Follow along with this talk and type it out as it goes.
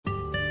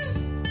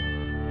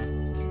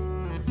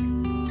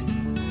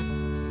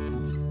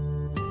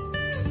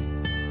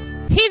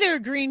Hey there,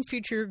 Green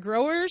Future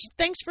Growers.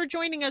 Thanks for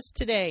joining us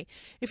today.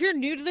 If you're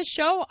new to the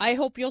show, I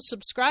hope you'll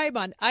subscribe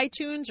on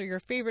iTunes or your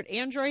favorite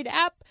Android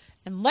app,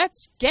 and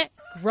let's get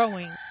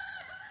growing.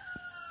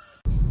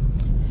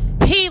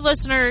 Hey,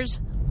 listeners.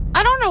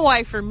 I don't know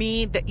why, for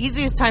me, the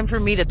easiest time for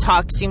me to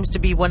talk seems to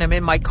be when I'm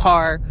in my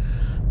car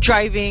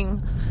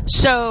driving.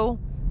 So,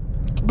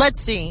 let's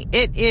see.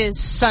 It is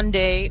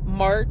Sunday,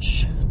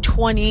 March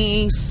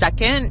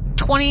 22nd,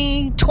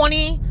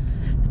 2020,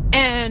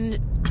 and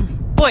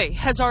boy,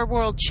 has our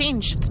world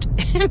changed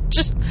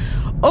just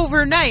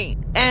overnight.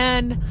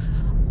 And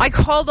I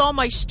called all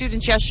my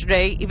students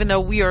yesterday, even though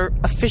we are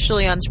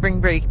officially on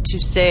spring break, to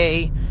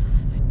say,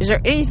 is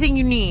there anything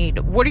you need?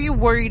 What are you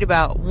worried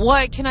about?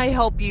 What can I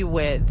help you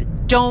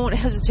with? Don't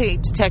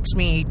hesitate to text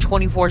me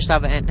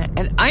 24/7.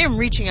 And I am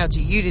reaching out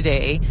to you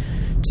today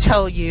to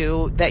tell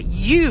you that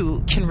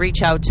you can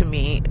reach out to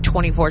me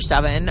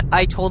 24/7.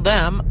 I told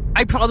them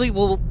I probably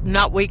will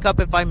not wake up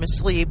if I'm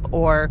asleep,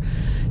 or,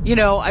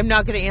 I'm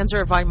not going to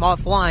answer if I'm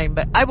offline,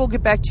 but I will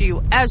get back to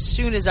you as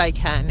soon as I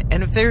can.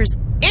 And if there's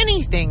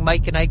anything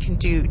Mike and I can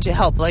do to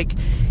help, like,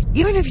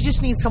 even if you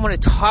just need someone to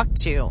talk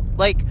to,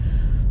 like,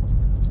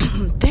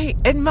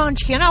 in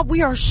Montana,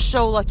 we are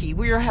so lucky.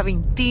 We are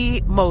having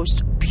the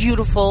most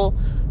beautiful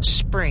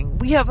spring.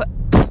 We have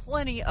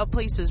plenty of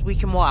places we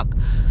can walk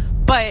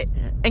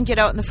and get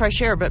out in the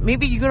fresh air, but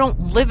maybe you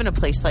don't live in a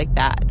place like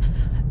that.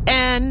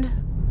 And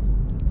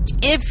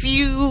if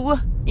you,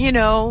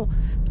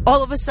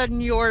 all of a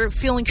sudden you're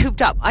feeling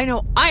cooped up. I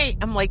know I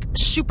am like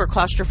super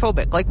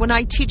claustrophobic. Like when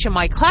I teach in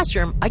my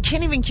classroom, I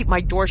can't even keep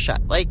my door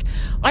shut. Like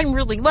I'm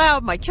really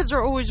loud. My kids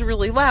are always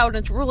really loud.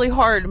 And it's really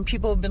hard. And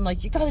people have been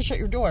like, you got to shut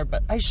your door.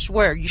 But I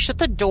swear, you shut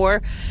the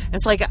door,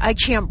 it's like I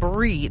can't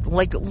breathe.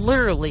 Like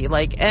literally.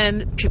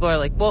 And people are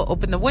like, well,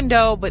 open the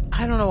window. But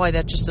I don't know why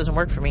that just doesn't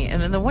work for me.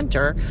 And in the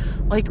winter,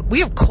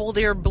 we have cold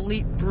air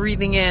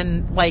breathing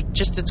in.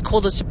 Just it's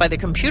cold to sit by the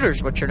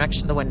computers, which are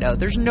next to the window.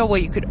 There's no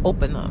way you could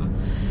open them.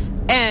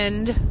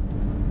 And,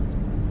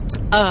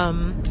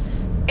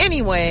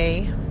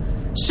 anyway,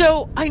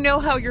 so I know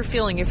how you're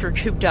feeling if you're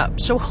cooped up.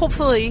 So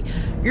hopefully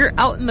you're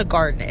out in the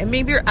garden and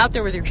maybe you're out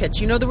there with your kids.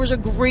 There was a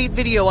great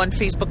video on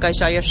Facebook I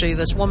saw yesterday,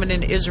 this woman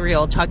in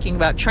Israel talking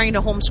about trying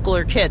to homeschool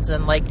her kids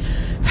and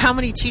how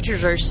many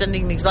teachers are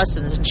sending these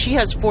lessons. And she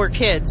has 4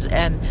 kids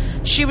and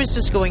she was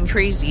just going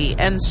crazy.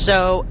 And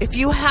so if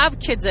you have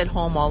kids at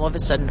home all of a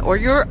sudden, or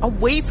you're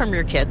away from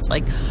your kids,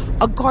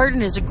 a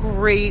garden is a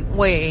great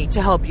way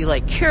to help you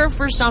care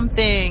for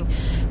something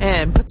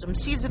and put some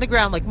seeds in the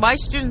ground. My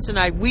students and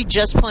I, we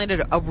just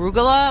planted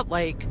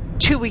arugula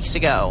 2 weeks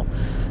ago.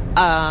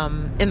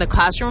 In the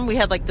classroom, we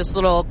had this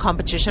little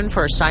competition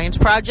for a science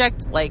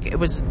project. It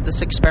was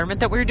this experiment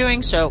that we were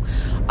doing. So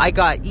I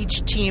got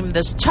each team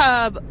this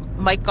tub.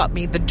 Mike got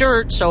me the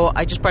dirt. So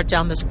I just brought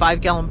down this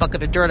 5-gallon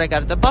bucket of dirt I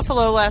got at the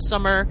Buffalo last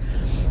summer.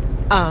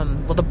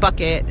 The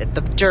bucket,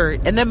 the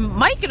dirt. And then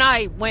Mike and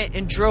I went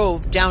and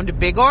drove down to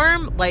Big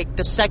Arm,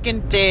 the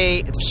second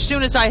day, as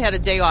soon as I had a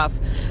day off,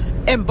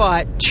 and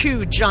bought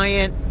 2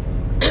 giant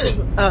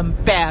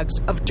bags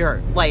of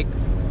dirt.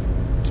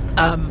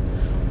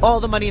 All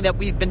the money that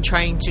we've been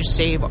trying to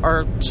save,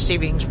 our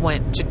savings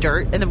went to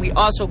dirt. And then we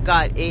also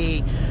got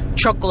a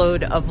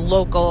truckload of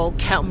local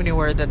cow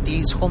manure that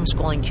these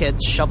homeschooling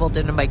kids shoveled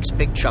into Mike's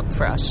big truck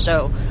for us.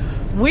 So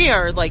we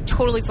are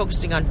totally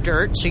focusing on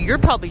dirt. So you're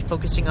probably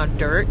focusing on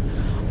dirt.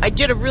 I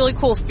did a really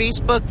cool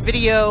Facebook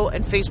video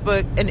and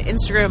Facebook and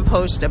Instagram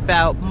post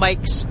about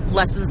Mike's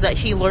lessons that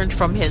he learned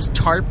from his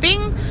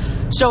tarping.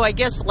 So I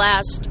guess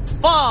last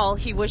fall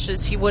he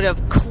wishes he would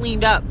have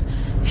cleaned up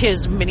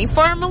his mini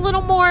farm a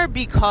little more,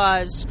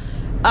 because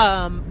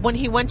when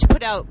he went to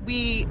put out,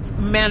 we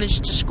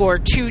managed to score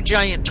 2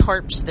 giant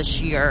tarps this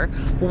year.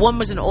 One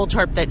was an old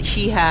tarp that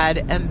he had,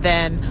 and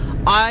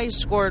then I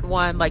scored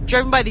one,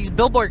 driving by these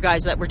billboard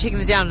guys that were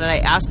taking it down, and I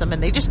asked them,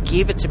 and they just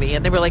gave it to me,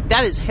 and they were like,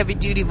 that is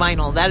heavy-duty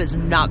vinyl. That is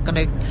not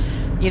going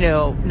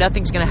to,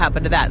 nothing's going to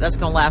happen to that. That's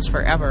going to last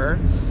forever.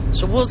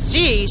 So we'll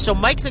see. So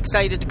Mike's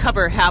excited to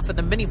cover half of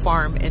the mini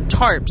farm in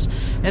tarps,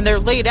 and they're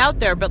laid out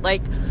there, but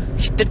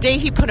the day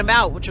he put them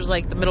out, which was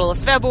the middle of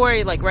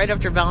February, right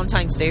after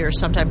Valentine's Day or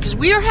sometime, because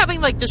we are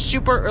having the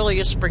super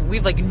earliest spring. We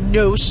have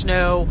no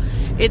snow.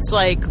 It's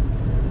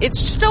it's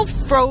still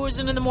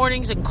frozen in the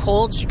mornings and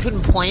cold, so you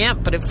couldn't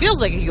plant, but it feels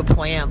like you could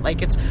plant.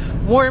 It's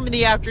warm in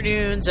the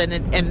afternoons,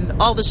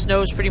 and all the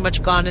snow is pretty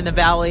much gone in the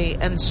valley.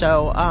 And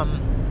so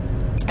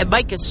and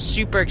Mike is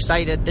super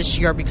excited this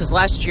year, because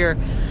last year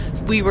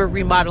we were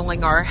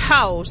remodeling our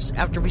house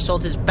after we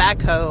sold his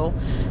backhoe,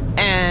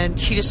 and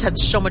he just had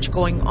so much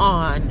going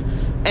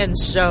on, and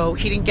so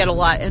he didn't get a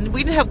lot, and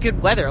we didn't have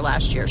good weather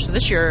last year. So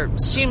this year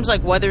seems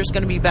like weather's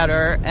going to be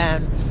better,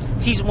 and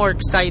he's more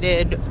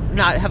excited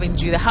not having to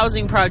do the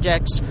housing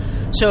projects.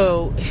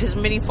 So his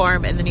mini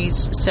farm, and then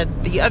he's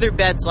said the other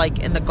beds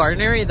in the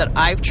garden area that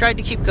I've tried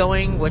to keep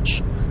going,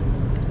 which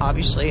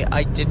obviously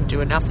I didn't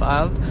do enough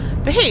of.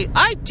 But hey,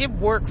 I did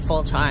work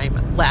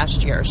full-time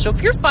last year. So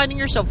if you're finding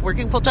yourself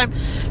working full-time,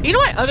 you know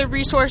what other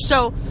resource?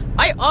 So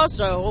I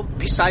also,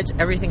 besides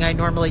everything I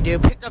normally do,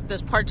 picked up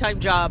this part-time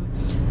job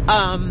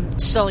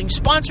selling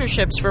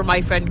sponsorships for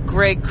my friend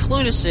Greg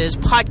Clunis's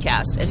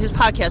podcast. And his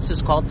podcast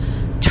is called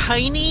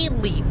Tiny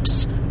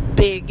Leaps,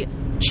 Big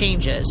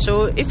Changes.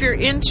 So if you're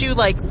into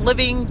like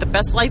living the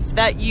best life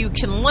that you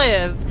can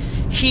live,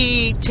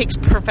 he takes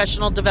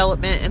professional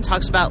development and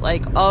talks about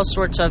like all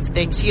sorts of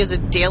things. He has a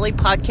daily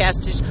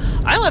podcast.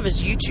 I love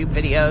his YouTube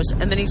videos,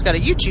 and then he's got a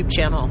YouTube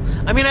channel.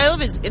 I mean, I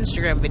love his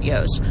Instagram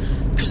videos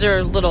because they're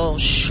a little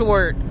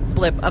short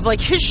blip of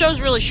like, his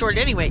show's really short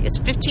anyway. It's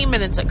 15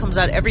 minutes that comes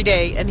out every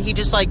day, and he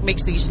just like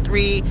makes these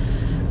 3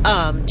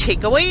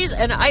 takeaways.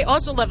 And I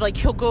also love, like,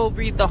 he'll go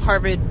read the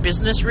Harvard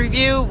Business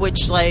Review,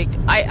 which like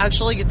I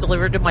actually get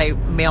delivered to my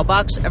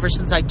mailbox ever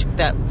since I took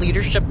that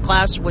leadership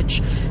class,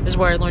 which is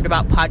where I learned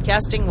about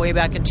podcasting way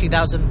back in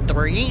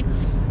 2013.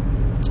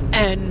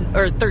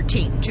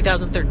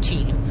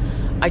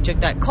 I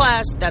took that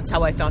class. That's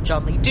how I found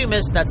John Lee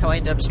Dumas. That's how I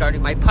ended up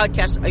starting my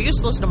podcast. I used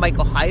to listen to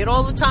Michael Hyatt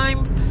all the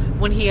time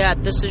when he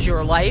had This Is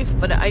Your Life,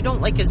 but I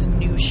don't like his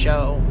new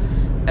show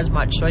as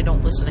much, so I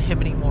don't listen to him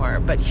anymore.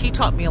 But he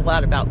taught me a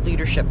lot about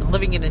leadership and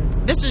living in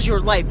This Is Your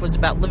Life was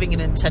about living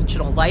an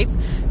intentional life.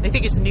 And I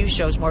think his new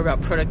show is more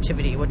about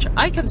productivity, which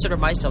I consider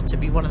myself to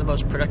be one of the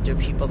most productive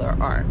people there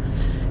are.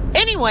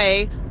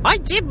 Anyway, I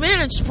did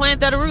manage to plant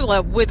that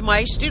arugula with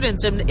my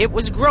students, and it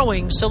was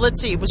growing. So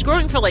let's see, it was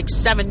growing for like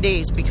 7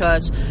 days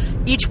because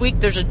each week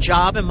there's a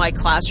job in my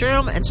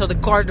classroom, and so the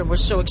gardener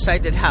was so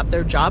excited to have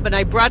their job. And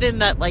I brought in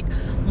that, like,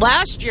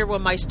 last year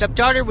when my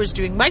stepdaughter was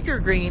doing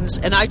microgreens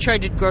and I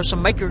tried to grow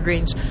some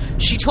microgreens,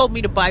 she told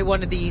me to buy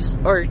one of these,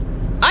 or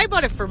I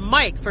bought it for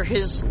Mike for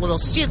his little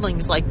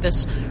seedlings, like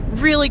this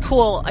really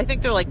cool, I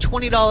think they're like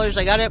 $20.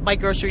 I got it at my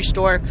grocery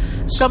store.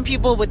 Some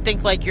people would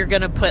think like you're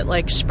going to put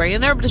like spray in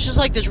there, but it's just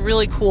like this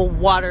really cool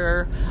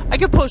water. I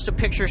could post a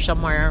picture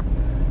somewhere,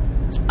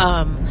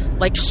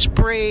 like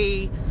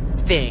spray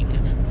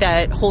thing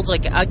that holds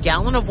like a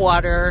gallon of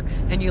water,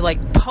 and you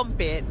like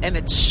pump it and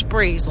it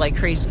sprays like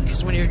crazy,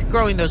 because when you're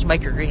growing those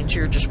microgreens,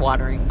 you're just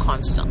watering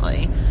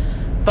constantly.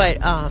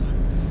 But,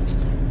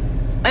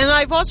 and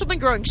I've also been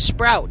growing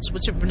sprouts,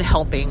 which have been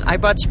helping. I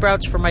bought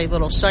sprouts for my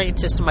little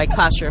scientist in my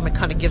classroom. It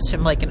kind of gives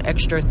him like an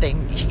extra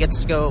thing. He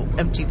gets to go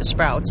empty the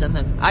sprouts, and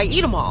then I eat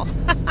them all.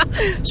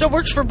 So it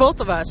works for both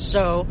of us.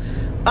 So,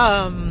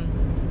 I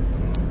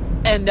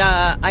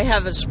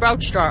have a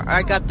sprout jar.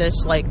 I got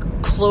this like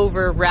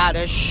clover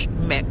radish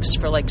mix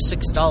for like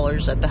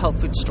 $6 at the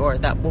health food store.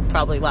 That will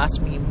probably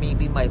last me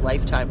maybe my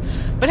lifetime.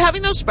 But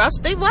having those sprouts,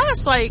 they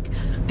last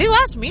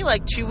me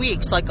like 2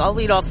 weeks. Like I'll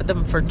eat off of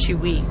them for 2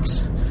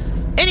 weeks.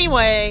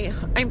 Anyway,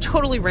 I'm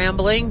totally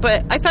rambling,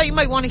 but I thought you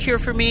might want to hear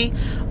from me.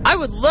 I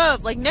would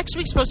love, like, next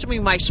week's supposed to be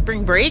my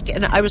spring break,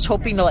 and I was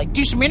hoping to, like,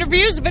 do some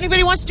interviews. If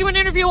anybody wants to do an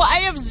interview,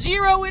 I have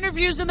 0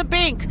 interviews in the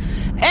bank,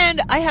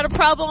 and I had a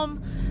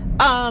problem,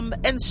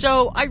 and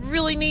so I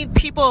really need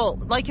people,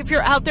 like, if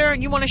you're out there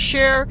and you want to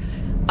share,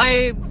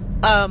 I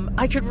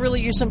could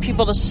really use some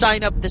people to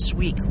sign up this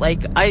week. Like,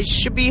 I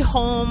should be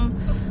home,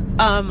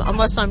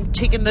 unless I'm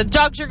taking, the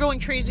dogs are going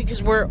crazy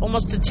because we're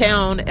almost to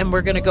town and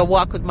we're going to go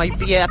walk with my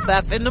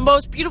BFF in the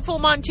most beautiful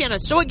Montana.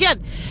 So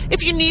again,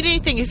 if you need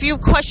anything, if you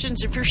have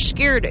questions, if you're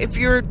scared, if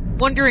you're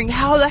wondering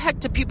how the heck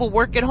do people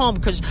work at home,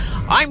 because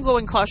I'm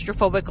going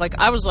claustrophobic. Like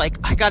I was like,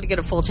 I got to get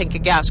a full tank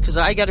of gas because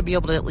I got to be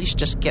able to at least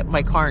just get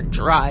my car and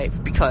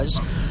drive,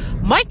 because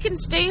Mike can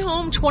stay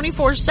home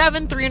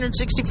 24/7,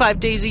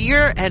 365 days a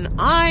year, and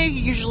I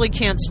usually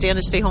can't stand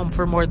to stay home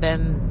for more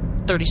than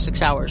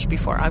 36 hours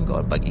before I'm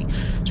going buggy.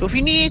 So if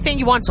you need anything,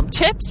 you want some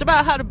tips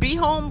about how to be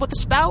home with a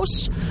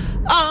spouse,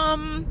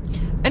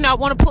 and not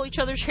want to pull each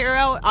other's hair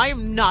out, I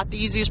am not the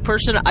easiest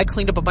person. I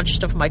cleaned up a bunch of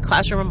stuff in my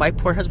classroom, and my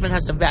poor husband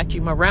has to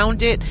vacuum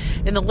around it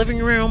in the living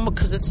room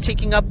because it's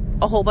taking up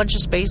a whole bunch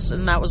of space,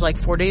 and that was like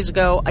 4 days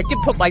ago. I did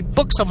put my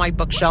books on my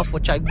bookshelf,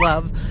 which I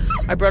love.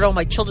 I brought all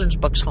my children's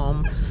books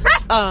home.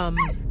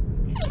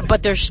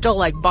 But there's still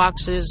like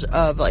boxes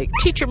of like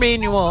teacher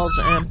manuals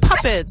and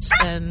puppets,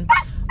 and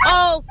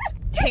I'll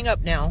hang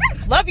up now.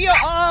 Love you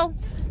all,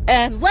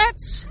 and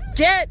let's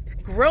get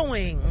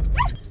growing.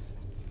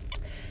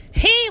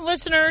 Hey,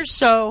 listeners.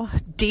 So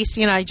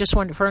Daisy and I just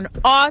went for an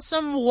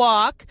awesome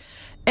walk,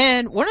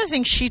 and one of the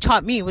things she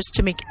taught me was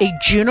to make a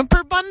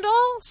juniper bundle.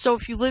 So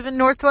if you live in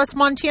Northwest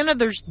Montana,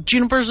 there's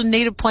junipers, a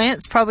native plant.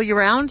 It's probably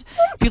around.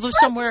 If you live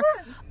somewhere,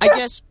 I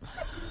guess,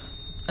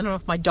 I don't know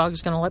if my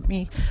dog's going to let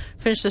me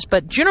finish this,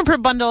 but juniper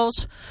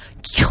bundles,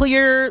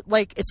 clear,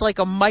 like, it's like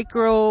a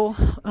micro,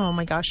 oh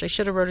my gosh, I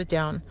should have wrote it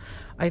down.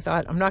 I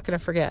thought, I'm not going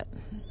to forget.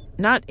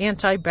 Not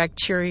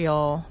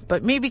antibacterial,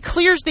 but maybe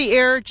clears the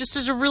air, just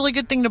is a really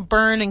good thing to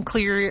burn and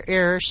clear your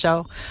air.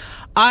 So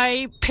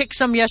I picked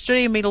some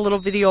yesterday and made a little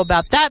video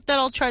about that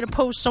I'll try to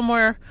post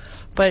somewhere,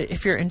 but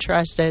if you're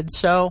interested.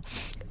 So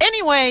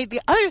anyway,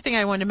 the other thing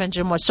I wanted to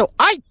mention was, so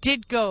I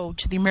did go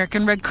to the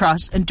American Red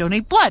Cross and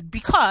donate blood,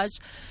 because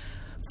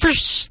For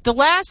the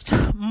last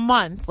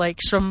month, like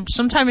from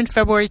sometime in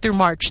February through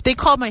March, they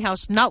called my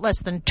house not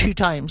less than 2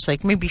 times,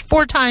 like maybe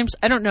 4 times,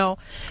 I don't know,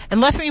 and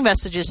left me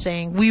messages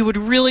saying, we would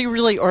really,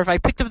 really, or if I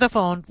picked up the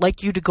phone,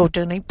 like you to go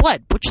donate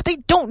blood, which they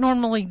don't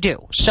normally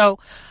do. So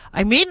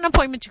I made an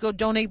appointment to go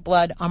donate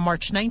blood on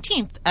March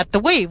 19th at The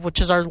Wave,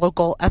 which is our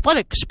local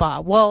athletic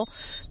spa. Well,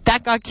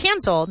 that got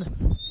canceled,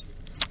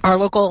 our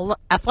local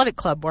athletic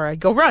club where I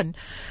go run.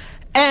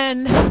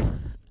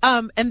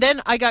 And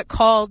then I got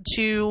called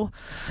to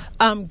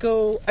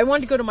I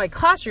wanted to go to my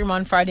classroom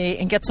on Friday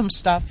and get some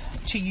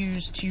stuff to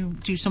use to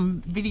do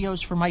some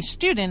videos for my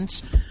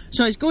students.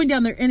 So I was going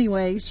down there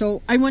anyway.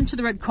 So I went to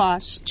the Red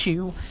Cross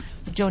to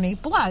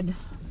donate blood.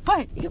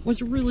 But it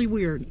was really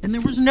weird. And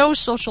there was no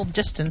social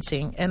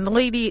distancing. And the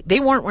lady, they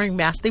weren't wearing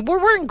masks. They were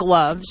wearing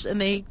gloves. And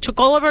they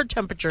took all of our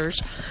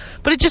temperatures.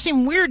 But it just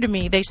seemed weird to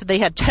me. They said they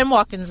had 10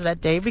 walk-ins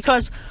that day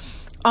because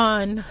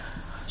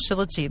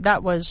that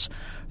was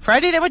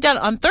Friday. They went down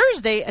on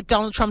Thursday at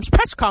Donald Trump's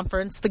press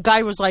conference. The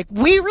guy was like,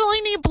 we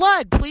really need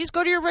blood. Please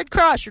go to your Red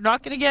Cross. You're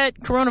not going to get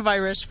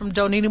coronavirus from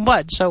donating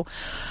blood. So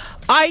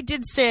I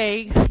did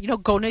say, go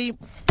donate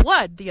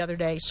blood the other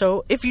day.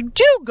 So if you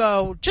do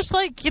go, just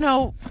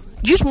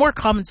use more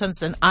common sense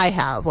than I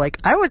have. Like,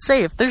 I would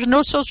say if there's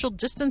no social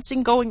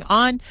distancing going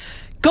on,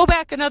 go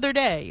back another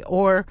day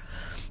or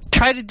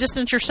try to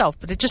distance yourself.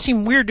 But it just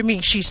seemed weird to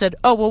me. She said,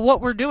 oh, well, what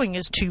we're doing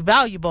is too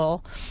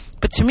valuable.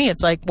 But to me,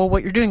 it's like, well,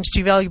 what you're doing is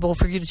too valuable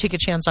for you to take a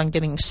chance on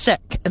getting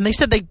sick. And they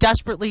said they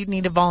desperately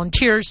needed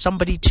volunteers,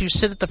 somebody to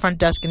sit at the front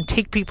desk and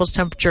take people's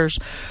temperatures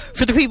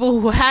for the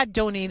people who had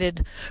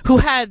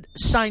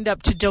signed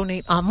up to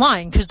donate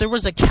online, because there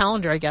was a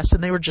calendar, I guess,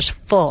 and they were just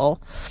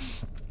full.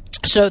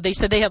 So they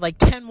said they had like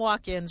 10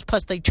 walk-ins,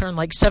 plus they turned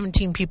like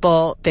 17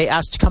 people they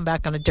asked to come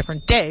back on a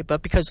different day.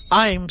 But because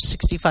I'm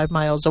 65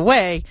 miles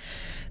away,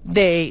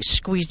 they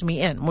squeezed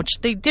me in, which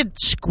they did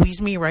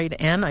squeeze me right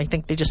in. I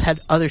think they just had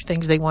other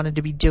things they wanted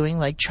to be doing,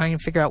 like trying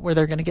to figure out where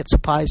they're going to get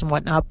supplies and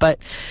whatnot. But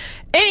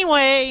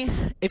anyway,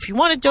 if you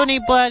want to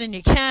donate blood and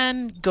you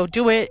can, go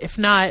do it. If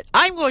not,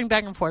 I'm going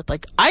back and forth.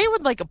 Like, I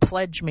would like a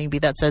pledge maybe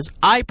that says,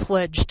 I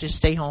pledge to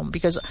stay home,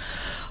 because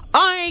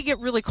I get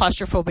really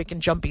claustrophobic and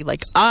jumpy.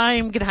 Like,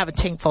 I'm going to have a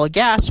tank full of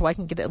gas so I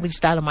can get at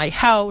least out of my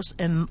house.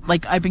 And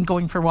like, I've been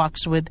going for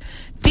walks with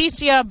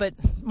Dacia, but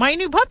my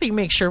new puppy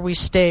makes sure we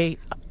stay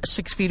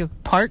 6 feet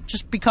apart,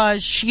 just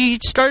because she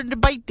started to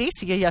bite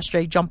Dacia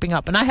yesterday jumping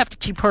up, and I have to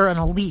keep her on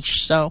a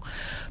leash. So,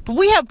 but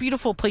we have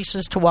beautiful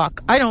places to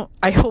walk.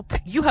 I hope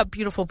you have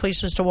beautiful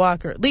places to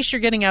walk, or at least you're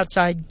getting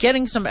outside,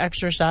 getting some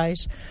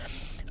exercise,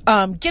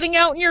 getting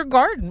out in your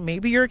garden.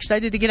 Maybe you're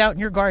excited to get out in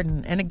your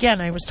garden. And again,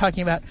 I was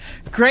talking about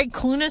Greg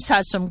Clunas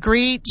has some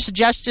great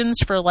suggestions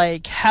for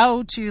like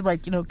how to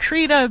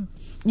create a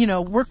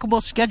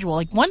workable schedule.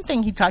 Like, one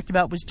thing he talked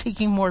about was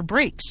taking more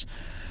breaks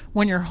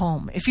when you're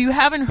home. If you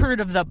haven't heard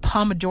of the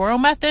Pomodoro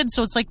method,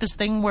 so it's like this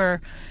thing where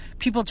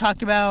people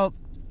talk about,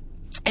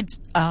 it's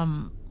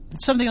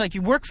something like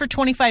you work for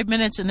 25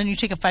 minutes and then you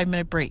take a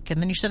 5-minute break, and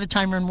then you set a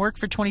timer and work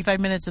for 25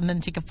 minutes and then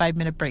take a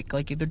 5-minute break.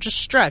 Like, either just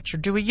stretch or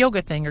do a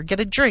yoga thing or get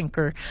a drink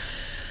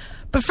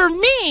but for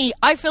me,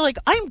 I feel like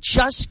I'm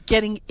just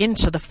getting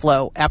into the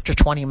flow after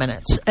 20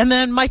 minutes. And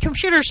then my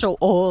computer's so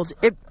old,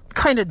 it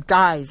kind of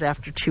dies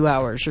after 2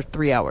 hours or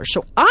 3 hours.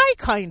 So I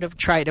kind of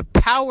try to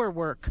power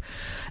work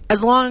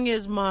as long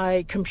as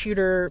my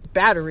computer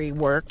battery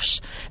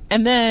works.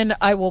 And then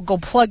I will go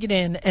plug it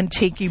in and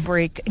take a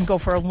break and go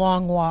for a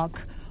long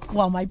walk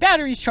while my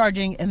battery's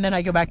charging, and then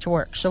I go back to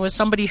work. So as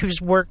somebody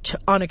who's worked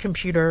on a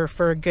computer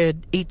for a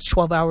good 8 to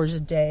 12 hours a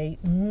day,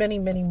 many,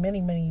 many,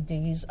 many, many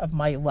days of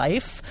my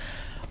life,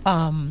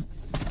 that's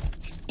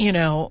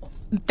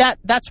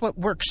what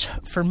works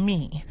for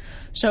me.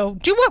 So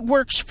do what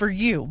works for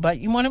you. But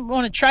you might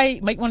want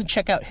to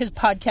check out his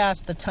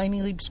podcast, the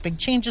Tiny Leaps, Big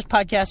Changes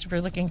podcast, if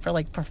you're looking for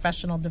like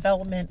professional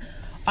development.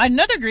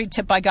 Another great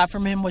tip I got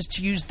from him was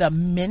to use the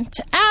Mint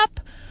app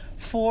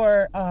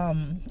for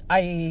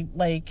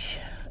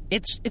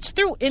it's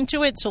through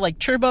Intuit, so like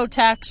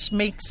TurboTax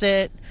makes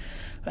it,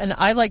 and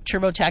I like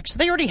TurboTax.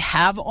 They already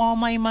have all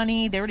my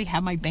money. They already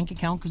have my bank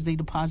account because they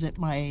deposit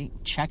my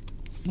check,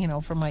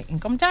 for my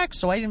income tax.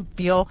 So I didn't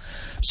feel,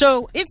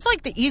 so it's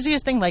like the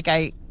easiest thing. Like,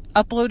 I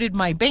uploaded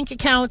my bank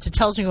account. It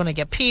tells me when I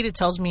get paid. It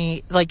tells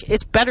me, like,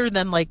 it's better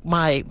than like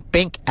my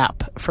bank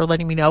app for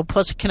letting me know.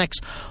 Plus it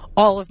connects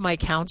all of my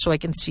accounts so I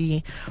can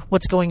see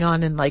what's going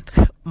on in like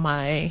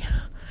my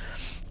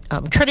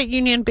credit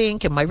union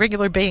bank and my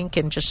regular bank,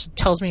 and just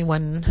tells me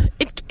when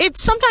it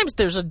sometimes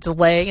there's a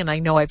delay and I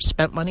know I've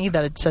spent money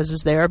that it says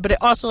is there, but it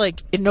also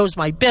it knows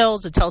my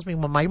bills. It tells me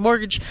when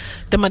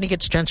the money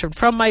gets transferred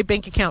from my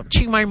bank account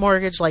to my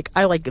mortgage. Like,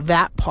 I like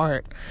that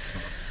part.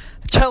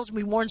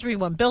 It warns me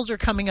when bills are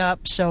coming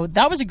up. So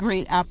that was a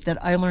great app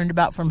that I learned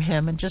about from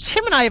him. And just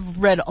him and I have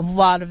read a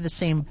lot of the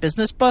same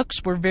business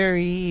books. We're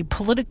very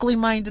politically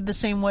minded the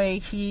same way.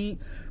 He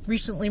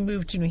recently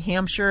moved to New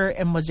Hampshire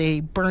and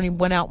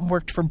went out and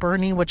worked for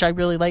Bernie, which I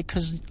really like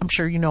because I'm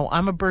sure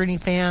I'm a Bernie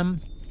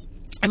fan.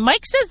 And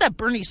Mike says that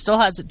Bernie still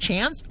has a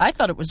chance. I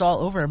thought it was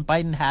all over and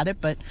Biden had it,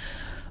 but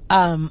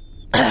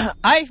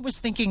I was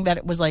thinking that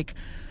it was like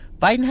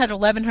Biden had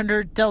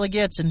 1,100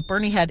 delegates and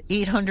Bernie had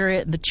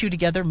 800, and the two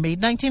together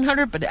made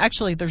 1,900, but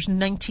actually there's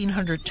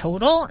 1,900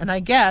 total, and I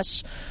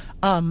guess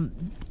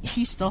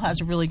he still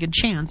has a really good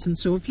chance. And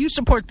so if you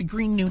support the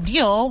Green New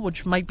Deal,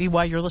 which might be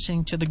why you're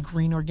listening to the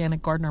Green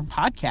Organic Gardener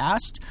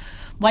podcast,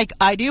 like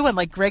I do and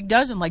like Greg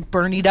does and like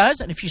Bernie does,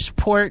 and if you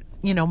support,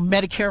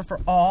 Medicare for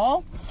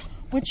all,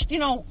 which,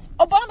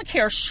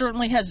 Obamacare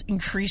certainly has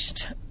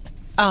increased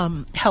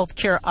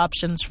healthcare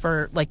options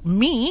for like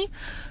me.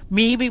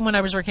 Maybe when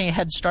I was working at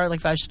Head Start, like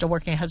if I was still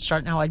working at Head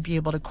Start now, I'd be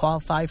able to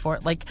qualify for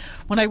it. Like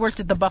when I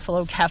worked at the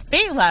Buffalo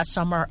Cafe last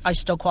summer, I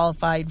still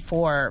qualified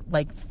for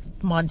like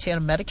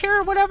Montana Medicare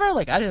or whatever.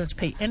 Like I didn't have to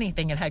pay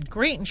anything and had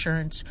great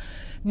insurance.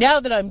 Now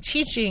that I'm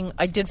teaching,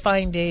 I did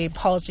find a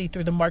policy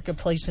through the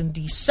marketplace in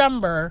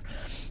December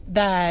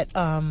that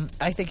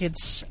I think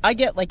I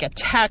get like a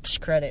tax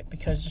credit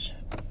because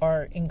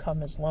our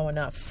income is low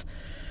enough.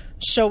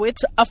 So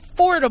it's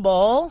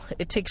affordable.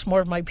 It takes more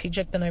of my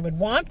paycheck than I would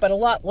want, but a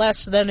lot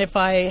less than if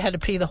I had to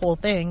pay the whole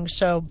thing.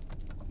 So,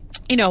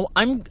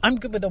 I'm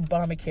good with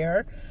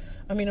Obamacare.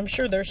 I mean, I'm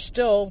sure there's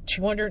still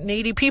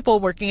 280 people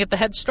working at the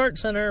Head Start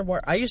Center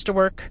where I used to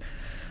work,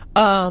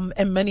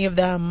 and many of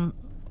them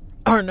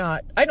are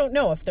not. I don't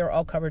know if they're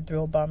all covered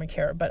through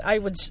Obamacare, but I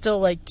would still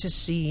like to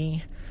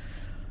see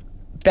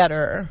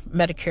better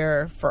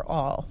Medicare for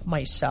all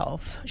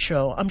myself.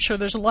 So I'm sure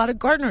there's a lot of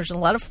gardeners and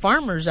a lot of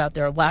farmers out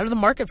there, a lot of the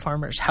market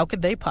farmers. How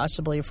could they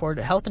possibly afford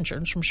health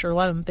insurance? I'm sure a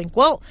lot of them think,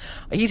 well,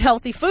 I eat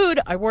healthy food,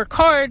 I work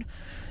hard,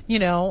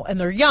 and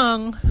they're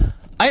young.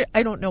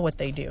 I don't know what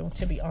they do,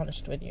 to be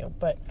honest with you.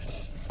 But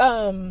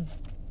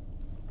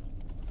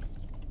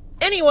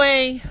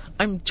anyway,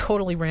 I'm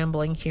totally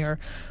rambling here.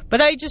 But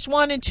I just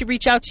wanted to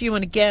reach out to you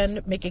and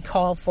again make a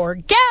call for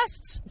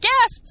guests,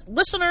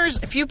 listeners.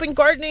 If you've been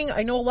gardening,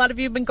 I know a lot of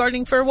you have been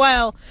gardening for a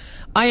while.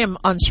 I am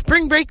on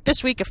spring break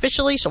this week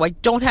officially, so I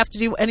don't have to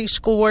do any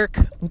schoolwork.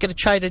 I'm going to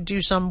try to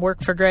do some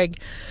work for Greg.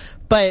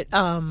 But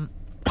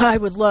I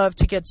would love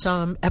to get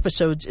some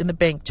episodes in the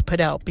bank to put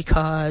out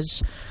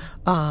because,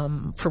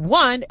 for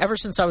one, ever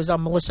since I was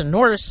on Melissa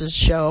Norris's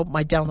show,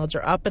 my downloads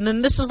are up. And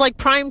then this is like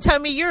prime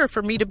time of year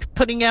for me to be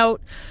putting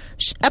out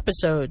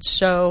episodes.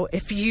 So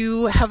if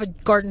you have a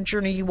garden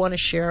journey you want to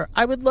share,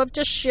 I would love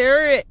to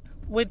share it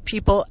with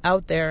people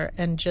out there.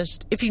 And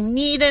just, if you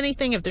need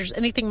anything, if there's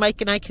anything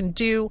Mike and I can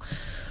do,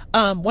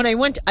 I've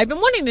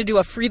been wanting to do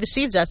a Free the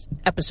Seeds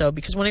episode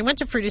because when I went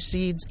to Free the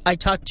Seeds, I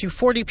talked to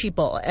 40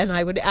 people and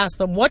I would ask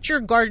them, what's your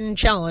garden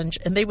challenge?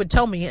 And they would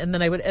tell me, and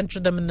then I would enter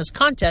them in this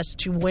contest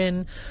to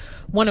win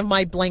one of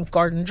my blank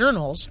garden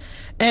journals.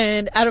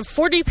 And out of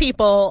 40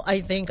 people,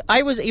 I think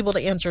I was able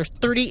to answer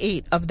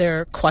 38 of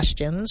their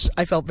questions.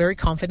 I felt very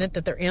confident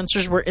that their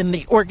answers were in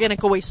the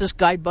Organic Oasis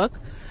guidebook,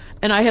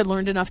 and I had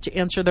learned enough to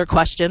answer their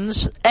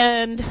questions.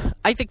 And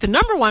I think the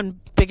number one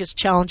biggest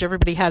challenge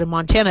everybody had in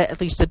Montana, at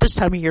least at this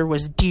time of year,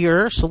 was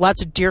deer. So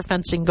lots of deer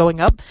fencing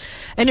going up.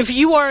 And if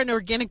you are an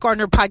Organic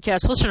Gardener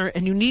podcast listener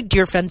and you need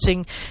deer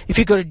fencing, if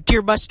you go to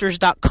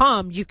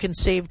deerbusters.com, you can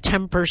save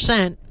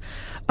 10%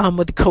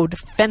 with the code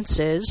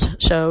FENCES.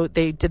 So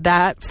they did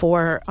that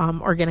for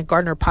Organic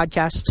Gardener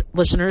podcast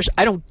listeners.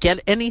 I don't get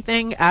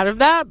anything out of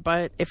that,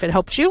 but if it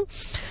helps you,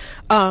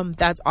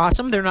 that's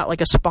awesome. They're not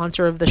like a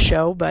sponsor of the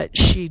show, but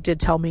she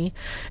did tell me.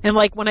 And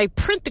like when I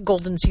print the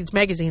Golden Seeds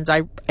magazines,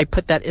 I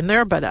put that in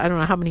there, but I don't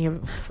know how many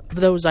of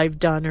those I've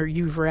done or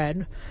you've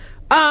read.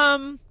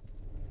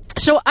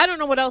 So I don't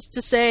know what else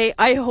to say.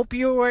 I hope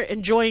you're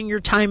enjoying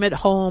your time at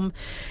home.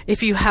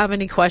 If you have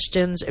any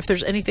questions, if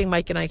there's anything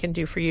Mike and I can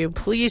do for you,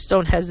 please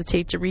don't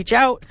hesitate to reach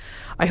out.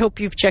 I hope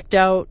you've checked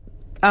out.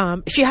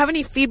 If you have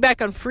any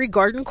feedback on Free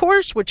Garden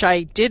Course, which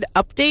I did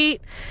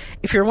update,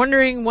 if you're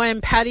wondering when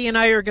Patty and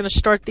I are going to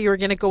start the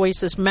Organic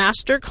Oasis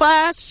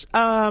Masterclass,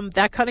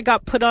 that kind of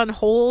got put on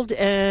hold,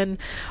 and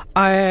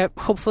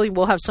hopefully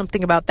we'll have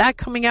something about that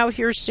coming out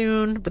here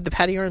soon with the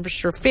Patty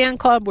Armbruster Fan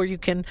Club, where you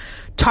can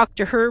talk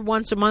to her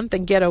once a month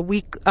and get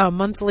a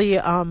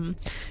monthly,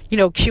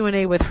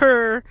 Q&A with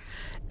her.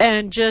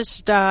 And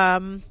just, I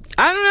don't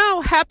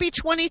know, happy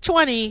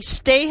 2020.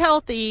 Stay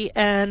healthy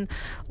and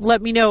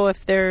let me know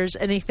if there's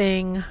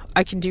anything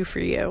I can do for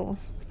you.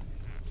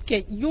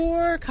 Get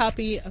your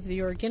copy of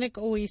the Organic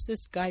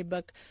Oasis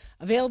Guidebook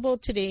available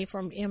today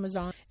from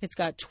Amazon. It's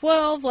got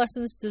 12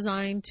 lessons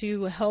designed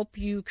to help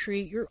you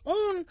create your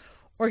own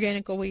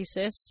organic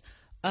oasis.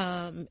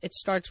 It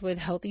starts with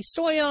healthy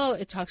soil.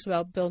 It talks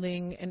about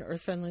building an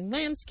earth-friendly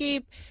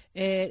landscape.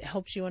 It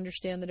helps you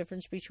understand the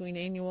difference between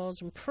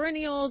annuals and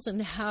perennials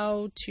and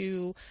how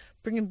to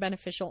bring in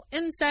beneficial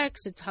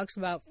insects. It talks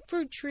about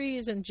fruit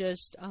trees and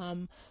just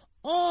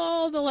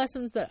all the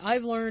lessons that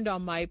I've learned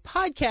on my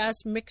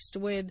podcast mixed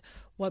with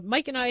what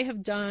Mike and I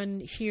have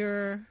done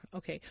here.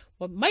 Okay,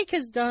 what Mike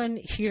has done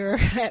here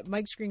at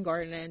Mike's Green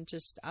Garden, and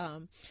just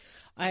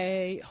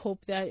I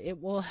hope that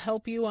it will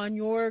help you on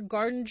your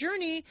garden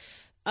journey.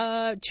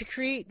 To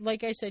create,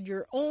 like I said,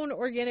 your own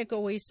organic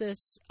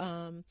oasis,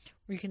 where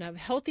you can have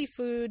healthy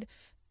food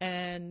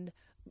and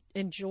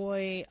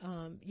enjoy,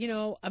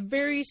 a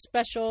very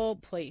special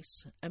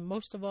place. And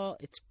most of all,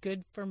 it's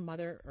good for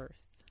Mother Earth.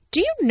 Do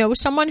you know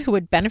someone who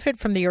would benefit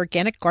from the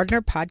Organic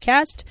Gardener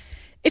podcast?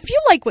 If you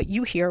like what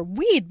you hear,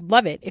 we'd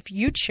love it if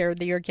you'd share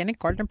the Organic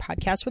Gardener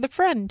podcast with a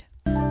friend.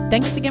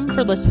 Thanks again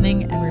for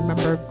listening, and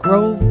remember,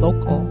 grow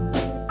local.